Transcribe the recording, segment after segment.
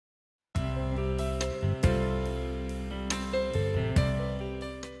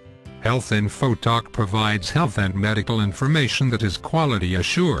Health Info Talk provides health and medical information that is quality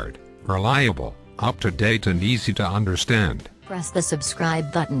assured, reliable, up-to-date and easy to understand. Press the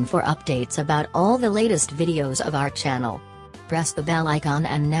subscribe button for updates about all the latest videos of our channel. Press the bell icon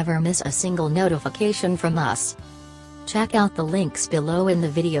and never miss a single notification from us. Check out the links below in the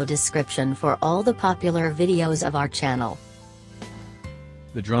video description for all the popular videos of our channel.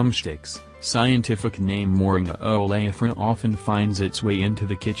 The drumsticks, scientific name Moringa oleifera, often finds its way into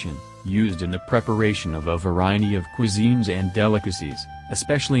the kitchen, used in the preparation of a variety of cuisines and delicacies,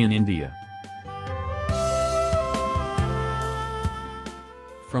 especially in India.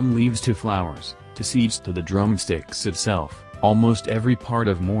 From leaves to flowers, to seeds to the drumsticks itself, almost every part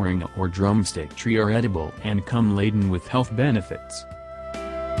of moringa or drumstick tree are edible and come laden with health benefits.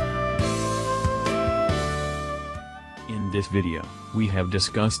 In this video, we have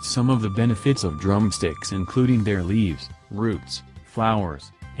discussed some of the benefits of drumsticks, including their leaves, roots,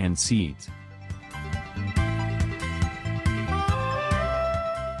 flowers, and seeds.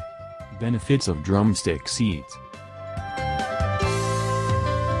 Benefits of drumstick seeds.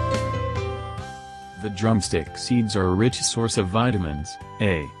 The drumstick seeds are a rich source of vitamins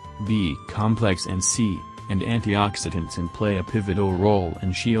A, B complex and C, and antioxidants, and play a pivotal role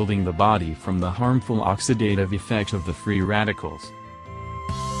in shielding the body from the harmful oxidative effects of the free radicals.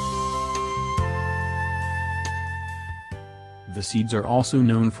 The seeds are also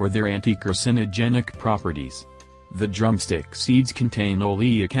known for their anti-carcinogenic properties. The drumstick seeds contain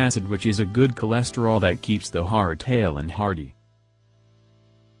oleic acid, which is a good cholesterol that keeps the heart hale and hearty.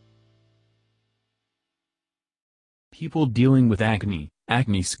 People dealing with acne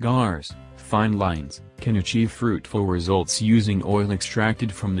scars, fine lines, can achieve fruitful results using oil extracted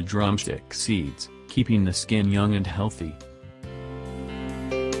from the drumstick seeds, keeping the skin young and healthy.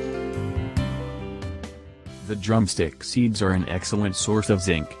 The drumstick seeds are an excellent source of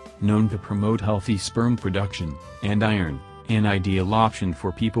zinc, known to promote healthy sperm production, and iron, an ideal option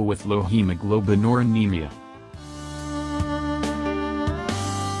for people with low hemoglobin or anemia.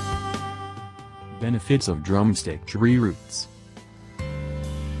 Benefits of drumstick tree roots.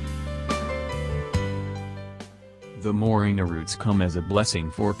 The moringa roots come as a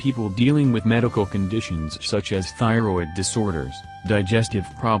blessing for people dealing with medical conditions such as thyroid disorders, digestive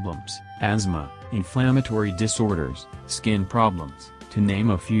problems, asthma, inflammatory disorders, skin problems, to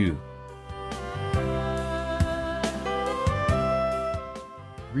name a few.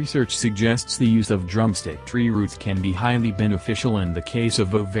 Research suggests the use of drumstick tree roots can be highly beneficial in the case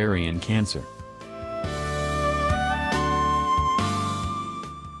of ovarian cancer.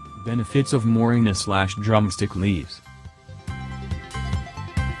 Benefits of moringa/drumstick leaves.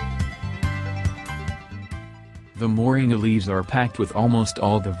 The moringa leaves are packed with almost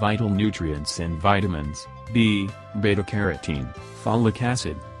all the vital nutrients and vitamins B, beta-carotene, folic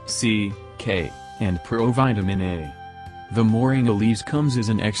acid, C, K, and provitamin A. The moringa leaves comes as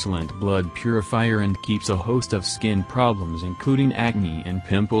an excellent blood purifier and keeps a host of skin problems including acne and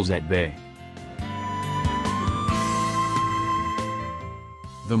pimples at bay.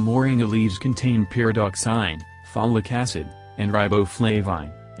 The moringa leaves contain pyridoxine, folic acid, and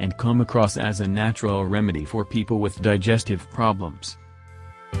riboflavin, and come across as a natural remedy for people with digestive problems.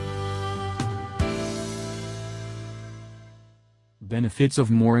 Benefits of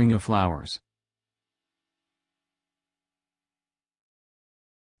moringa flowers.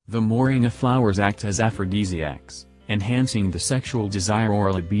 The moringa flowers act as aphrodisiacs, enhancing the sexual desire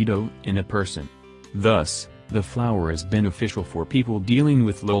or libido in a person. Thus, the flower is beneficial for people dealing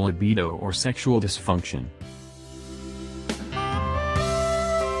with low libido or sexual dysfunction.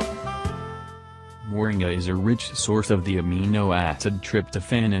 Moringa is a rich source of the amino acid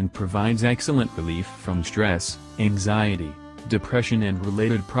tryptophan and provides excellent relief from stress, anxiety, depression and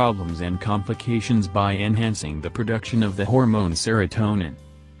related problems and complications by enhancing the production of the hormone serotonin.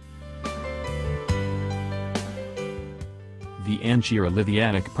 The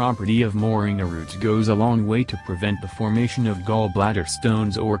anti-urolithiatic property of moringa roots goes a long way to prevent the formation of gallbladder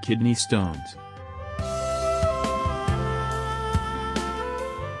stones or kidney stones.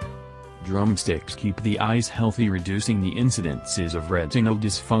 Drumsticks keep the eyes healthy, reducing the incidences of retinal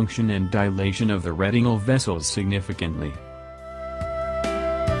dysfunction and dilation of the retinal vessels significantly.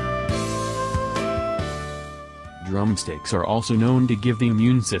 Drumsticks are also known to give the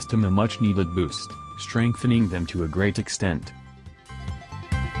immune system a much-needed boost, strengthening them to a great extent.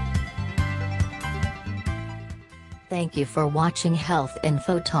 Thank you for watching Health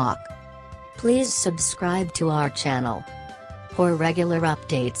Info Talk. Please subscribe to our channel for regular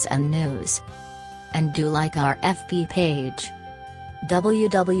updates and news. And do like our FB page,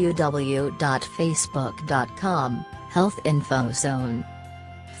 www.facebook.com, Health Info Zone.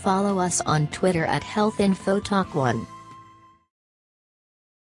 Follow us on Twitter at HealthInfoTalk1.